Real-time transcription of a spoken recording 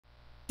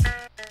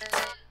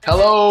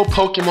Hello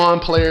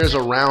Pokemon players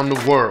around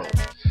the world.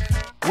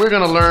 We're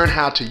going to learn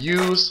how to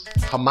use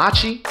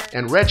Hamachi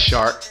and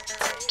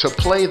RedShark to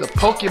play the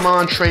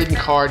Pokemon trading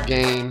card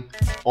game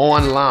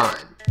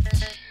online.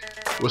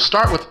 We'll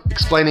start with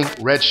explaining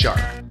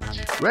RedShark.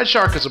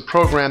 RedShark is a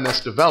program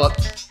that's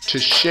developed to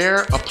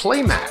share a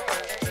play map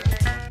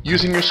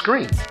using your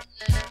screen.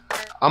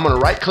 I'm going to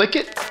right click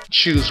it,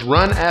 choose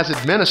Run as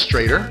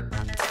Administrator,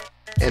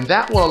 and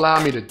that will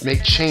allow me to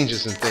make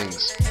changes and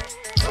things.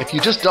 If you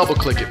just double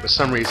click it, for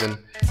some reason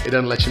it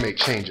doesn't let you make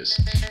changes.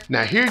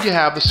 Now here you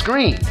have the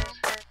screen.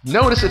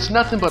 Notice it's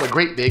nothing but a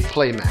great big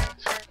play map.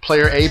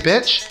 Player A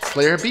bench,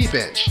 player B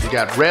bench. You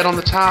got red on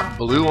the top,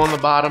 blue on the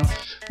bottom.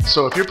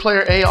 So if you're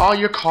player A, all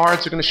your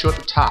cards are going to show at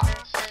the top.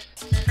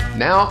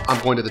 Now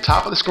I'm going to the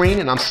top of the screen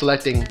and I'm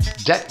selecting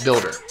Deck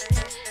Builder.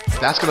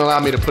 That's going to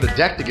allow me to put a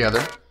deck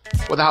together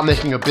without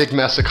making a big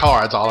mess of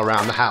cards all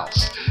around the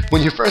house.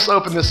 When you first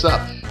open this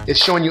up,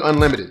 it's showing you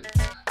unlimited.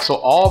 So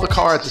all the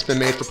cards that's been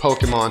made for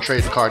Pokemon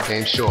trading card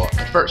games show up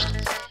at first.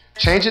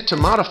 Change it to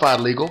modified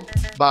legal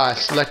by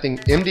selecting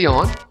MD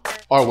on,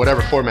 or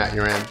whatever format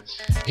you're in.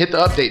 Hit the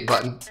update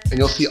button and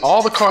you'll see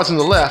all the cards on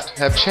the left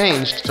have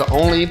changed to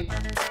only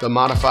the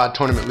modified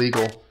tournament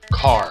legal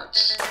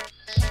cards.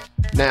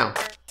 Now,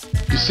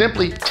 you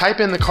simply type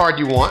in the card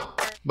you want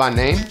by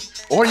name,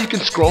 or you can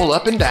scroll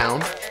up and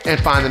down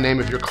and find the name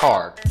of your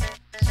card.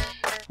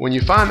 When you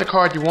find the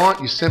card you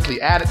want, you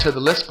simply add it to the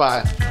list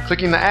by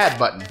clicking the Add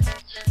button.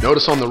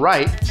 Notice on the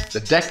right, the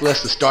deck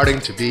list is starting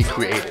to be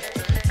created.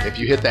 If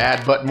you hit the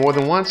Add button more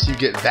than once, you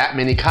get that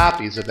many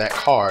copies of that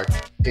card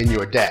in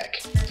your deck.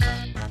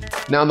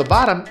 Now on the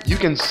bottom, you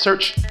can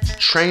search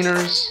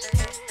trainers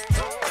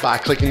by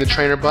clicking the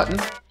trainer button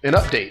and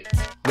update.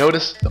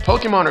 Notice the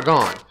Pokemon are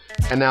gone,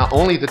 and now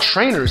only the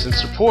trainers and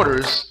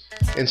supporters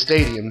in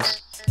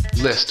stadiums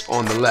list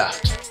on the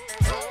left.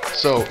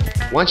 So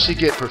once you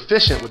get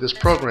proficient with this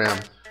program,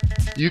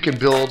 you can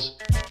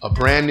build a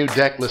brand new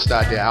deck list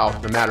idea out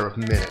in a matter of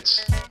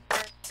minutes.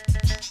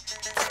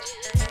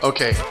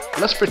 Okay,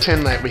 let's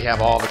pretend like we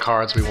have all the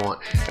cards we want,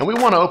 and we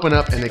want to open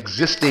up an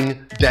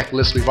existing deck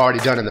list we've already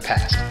done in the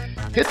past.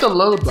 Hit the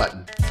load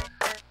button.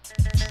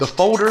 The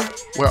folder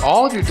where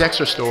all of your decks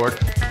are stored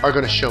are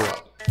going to show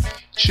up.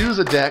 Choose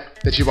a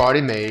deck that you've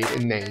already made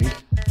and named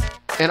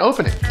and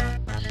open it.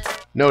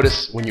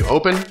 Notice when you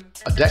open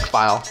a deck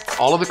file,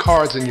 all of the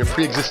cards in your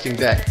pre-existing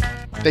deck,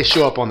 they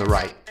show up on the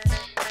right.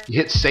 You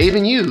hit save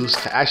and use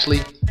to actually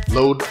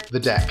load the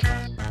deck.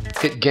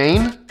 Hit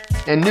game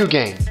and new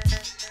game.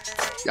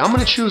 I'm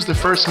going to choose the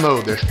first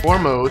mode. There's 4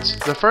 modes.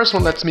 The first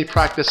one lets me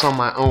practice on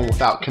my own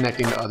without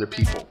connecting to other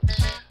people.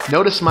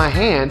 Notice my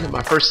hand,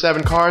 my first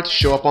 7 cards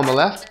show up on the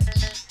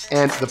left,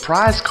 and the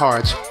prize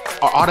cards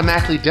are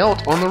automatically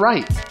dealt on the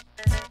right.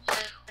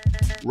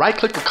 Right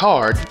click the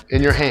card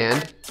in your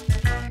hand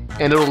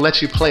and it'll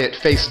let you play it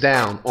face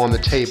down on the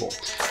table.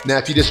 Now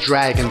if you just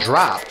drag and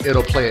drop,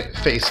 it'll play it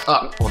face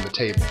up on the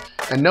table.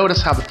 And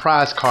notice how the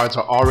prize cards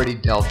are already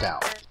dealt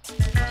out.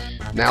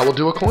 Now we'll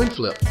do a coin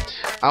flip.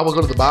 I will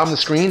go to the bottom of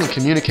the screen and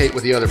communicate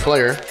with the other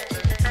player.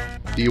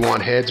 Do you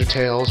want heads or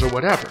tails or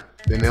whatever?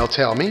 Then they'll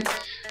tell me.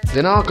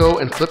 Then I'll go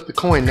and flip the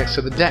coin next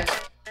to the deck.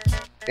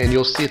 And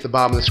you'll see at the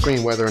bottom of the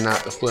screen whether or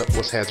not the flip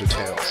was heads or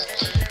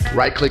tails.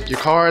 Right click your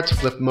cards,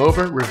 flip them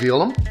over, reveal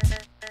them.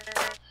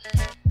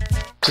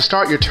 To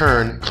start your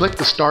turn, click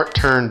the Start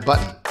Turn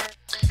button,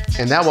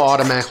 and that will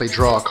automatically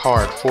draw a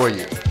card for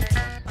you.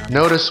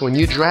 Notice when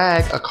you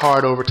drag a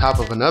card over top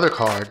of another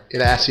card, it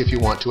asks you if you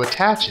want to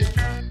attach it.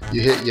 You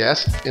hit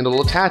yes, and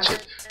it'll attach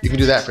it. You can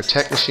do that for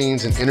tech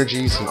machines and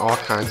energies and all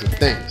kinds of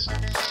things.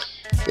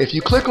 If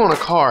you click on a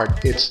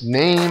card, its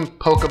name,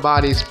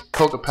 Pokebodies,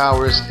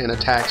 Pokepowers, and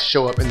attacks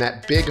show up in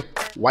that big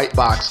white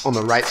box on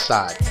the right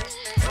side.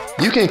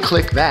 You can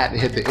click that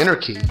and hit the Enter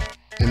key,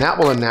 and that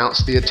will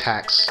announce the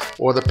attacks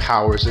or the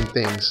powers and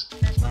things.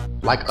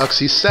 Like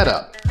Uxie's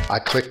setup. I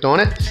clicked on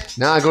it.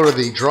 Now I go to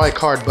the Draw a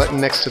Card button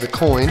next to the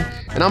coin,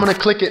 and I'm going to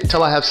click it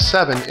until I have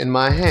 7 in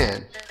my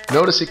hand.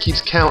 Notice it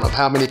keeps count of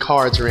how many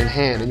cards are in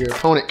hand, and your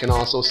opponent can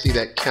also see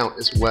that count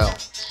as well.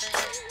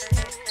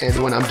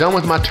 And when I'm done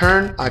with my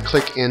turn, I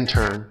click End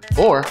Turn,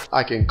 or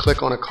I can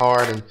click on a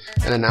card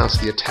and announce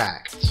the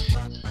attack.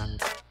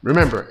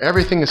 Remember,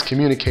 everything is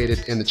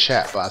communicated in the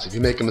chat box. If you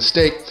make a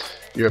mistake,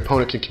 your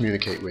opponent can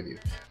communicate with you.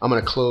 I'm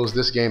going to close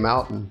this game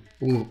out and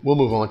we'll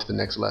move on to the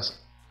next lesson.